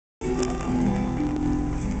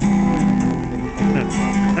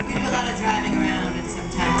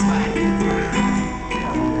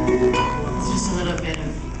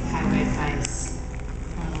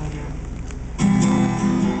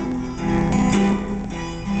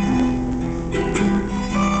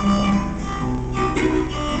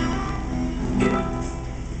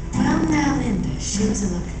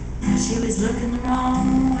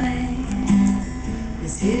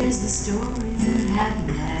here's the story that happened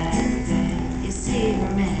that day. You see,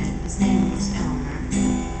 her man, his name was Elmer.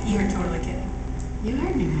 You were totally kidding. You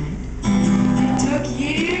heard me right. It took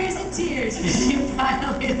years and tears, but she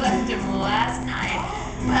finally left him last night.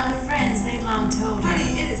 Well, her friends, they long told her.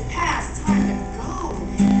 Honey, it is past time to go.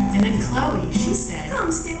 And then Chloe, she said,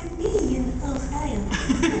 come stay with me in Ohio.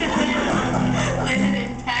 Linda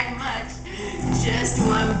didn't pack much, just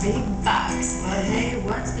one big box. But hey,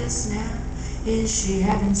 what's this now? Is she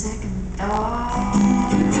having second thoughts?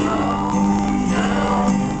 Oh, no,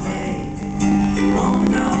 baby. Oh,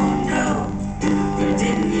 no, no.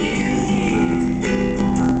 Didn't you hear?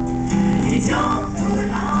 You don't put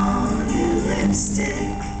on your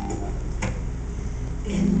lipstick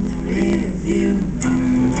in the rearview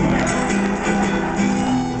mirror.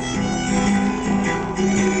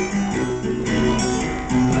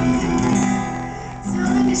 So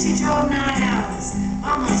Linda, she drove 9 hours,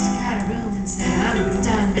 almost got a room and said, I'm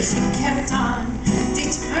done. But she kept on,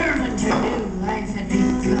 determined her new life had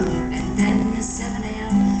begun. And then the 7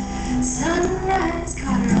 a.m. sunrise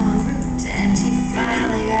caught her en route, and she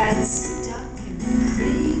finally got stuck in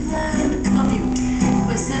Cleveland commute.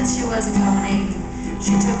 But since she wasn't going 80,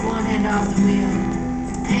 she took one hand off the wheel,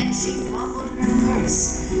 and she fumbled in her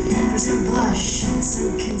purse for some blush and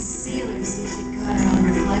some concealer. See, she got her own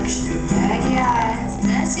reflection, baggy eyes,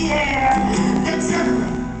 messy hair. Then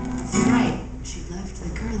suddenly, right, she left the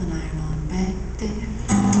curling iron on back there.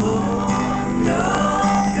 Oh no,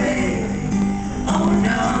 baby. Oh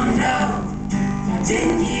no, no.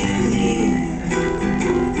 Didn't you hear?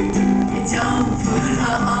 You don't put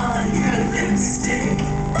on your lipstick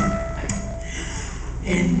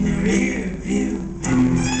in the rear view.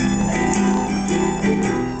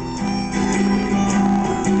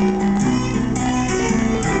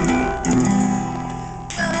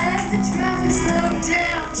 Well, as the traffic slowed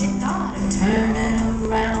down, she thought of turning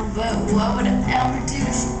around. But what would Elmer do,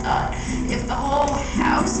 she thought, if the whole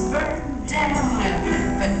house burned down?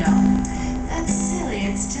 But no, that's silly,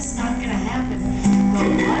 it's just not gonna happen. But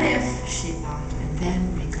what if, she thought, and then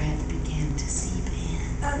regret began to seep in.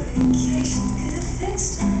 A vacation could have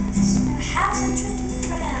fixed us. Perhaps a trip to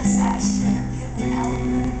France. I should have given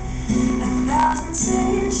Elmer 1,000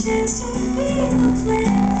 second chance to feel the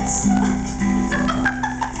place.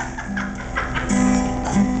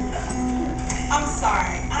 I'm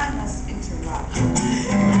sorry, I must interrupt. Oh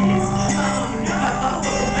no,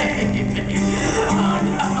 baby. Oh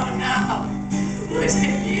no. What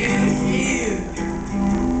did you hear?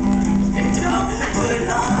 You don't put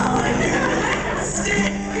on your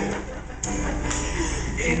lipstick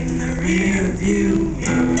in the rear view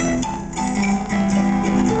mirror.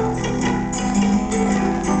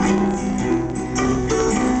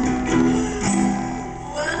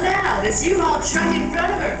 Well, now this U-Haul truck in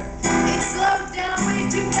front of her, it slowed down way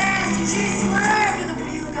too fast, and she swerved, and the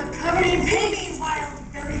wheel got covered in piggies. Wild,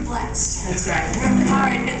 very blessed. That's right, her car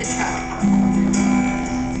had hit the truck.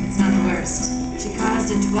 It's not the worst. She caused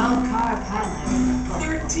a 12-car pileup.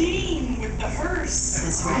 13 with the hearse.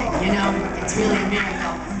 That's right, you know, it's really a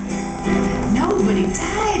miracle. Nobody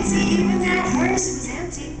died, see, even that hearse was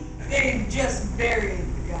empty. They just buried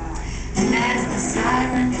the guy. And as the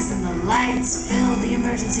sirens and the lights filled the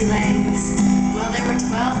emergency lanes, well, there were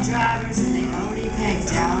 12 drivers, and they already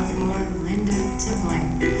pegged out for Linda to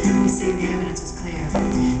blame. We see the evidence was clear.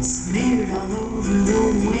 Smeared all over the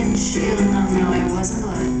windshield. No, it wasn't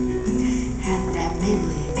blood. Had that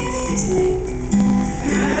Maybelline face thing.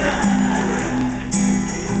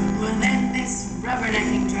 Well, then this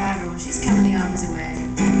rubbernecking driver, well, she's coming the opposite way.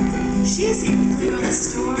 She's even clear on the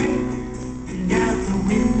story. And out the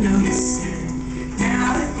window said,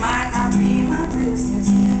 Now it might not be my business,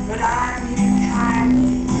 but I mean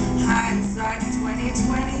kindly. Hindsight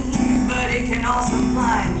 2020, but it can also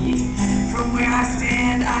blind me. From where I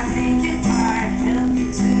stand, I think